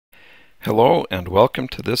Hello and welcome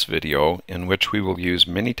to this video in which we will use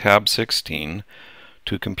Minitab 16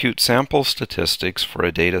 to compute sample statistics for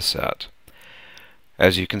a data set.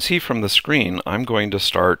 As you can see from the screen, I'm going to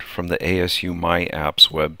start from the ASU MyApps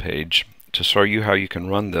webpage to show you how you can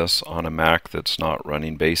run this on a Mac that's not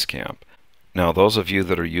running Basecamp. Now, those of you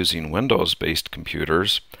that are using Windows-based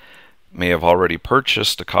computers may have already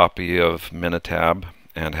purchased a copy of Minitab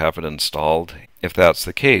and have it installed. If that's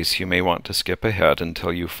the case, you may want to skip ahead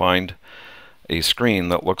until you find a screen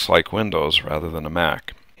that looks like Windows rather than a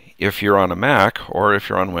Mac. If you're on a Mac or if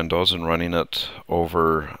you're on Windows and running it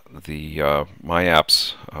over the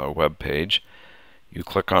MyApps web page, you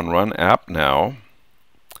click on Run App Now,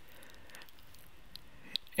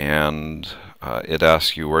 and it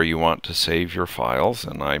asks you where you want to save your files,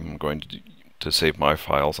 and I'm going to save my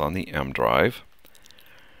files on the M drive.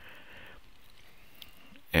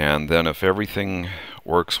 And then if everything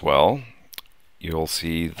works well, you'll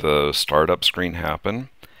see the startup screen happen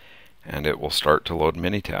and it will start to load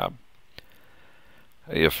Minitab.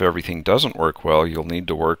 If everything doesn't work well, you'll need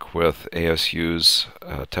to work with ASU's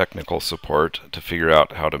technical support to figure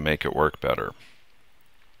out how to make it work better.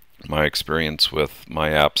 My experience with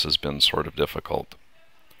MyApps has been sort of difficult.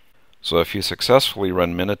 So if you successfully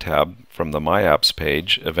run Minitab from the MyApps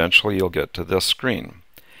page, eventually you'll get to this screen.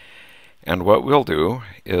 And what we'll do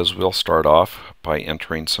is we'll start off by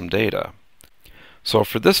entering some data. So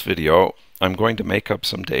for this video, I'm going to make up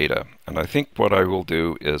some data, and I think what I will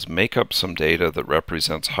do is make up some data that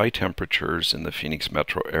represents high temperatures in the Phoenix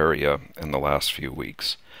metro area in the last few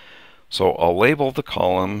weeks. So I'll label the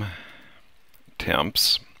column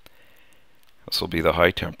temps. This will be the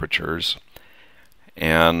high temperatures,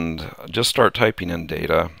 and just start typing in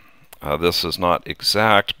data. This is not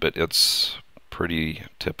exact, but it's pretty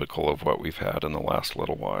typical of what we've had in the last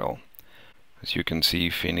little while. As you can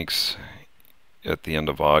see, Phoenix at the end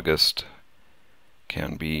of August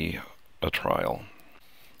can be a trial.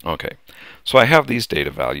 Okay, so I have these data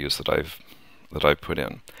values that I've put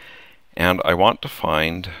in, and I want to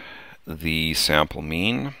find the sample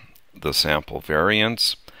mean, the sample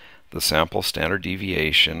variance, the sample standard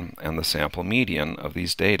deviation, and the sample median of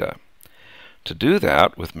these data. To do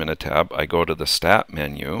that with Minitab, I go to the Stat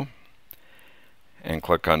menu and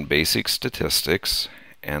click on Basic Statistics,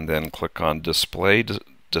 and then click on Display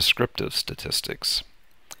Descriptive Statistics.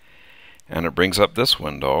 And it brings up this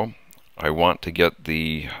window. I want to get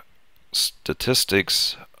the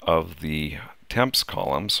statistics of the temps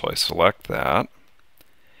column, so I select that,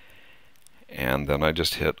 and then I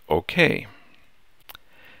just hit OK.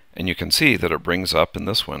 And you can see that it brings up in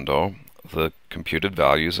this window the computed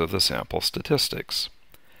values of the sample statistics.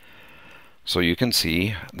 So you can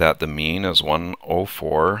see that the mean is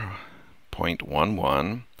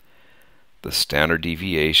 104.11, the standard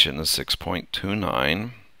deviation is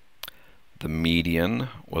 6.29, the median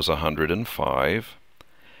was 105.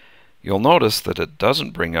 You'll notice that it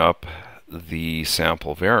doesn't bring up the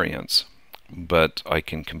sample variance, but I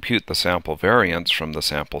can compute the sample variance from the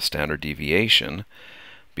sample standard deviation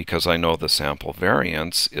because I know the sample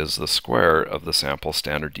variance is the square of the sample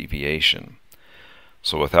standard deviation.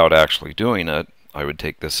 So without actually doing it, I would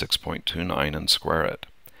take this 6.29 and square it.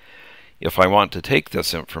 If I want to take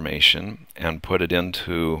this information and put it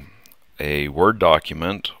into a Word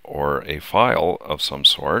document or a file of some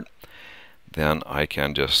sort, then I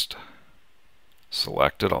can just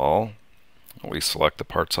select it all, at least select the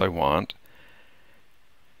parts I want,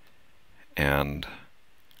 and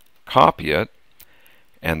copy it,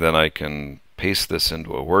 and then I can paste this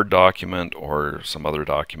into a Word document or some other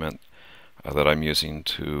document that I'm using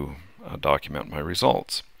to document my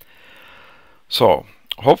results. So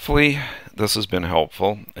hopefully this has been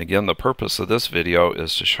helpful. Again, the purpose of this video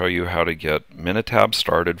is to show you how to get Minitab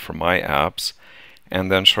started for MyApps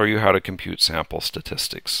and then show you how to compute sample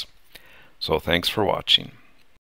statistics. So thanks for watching.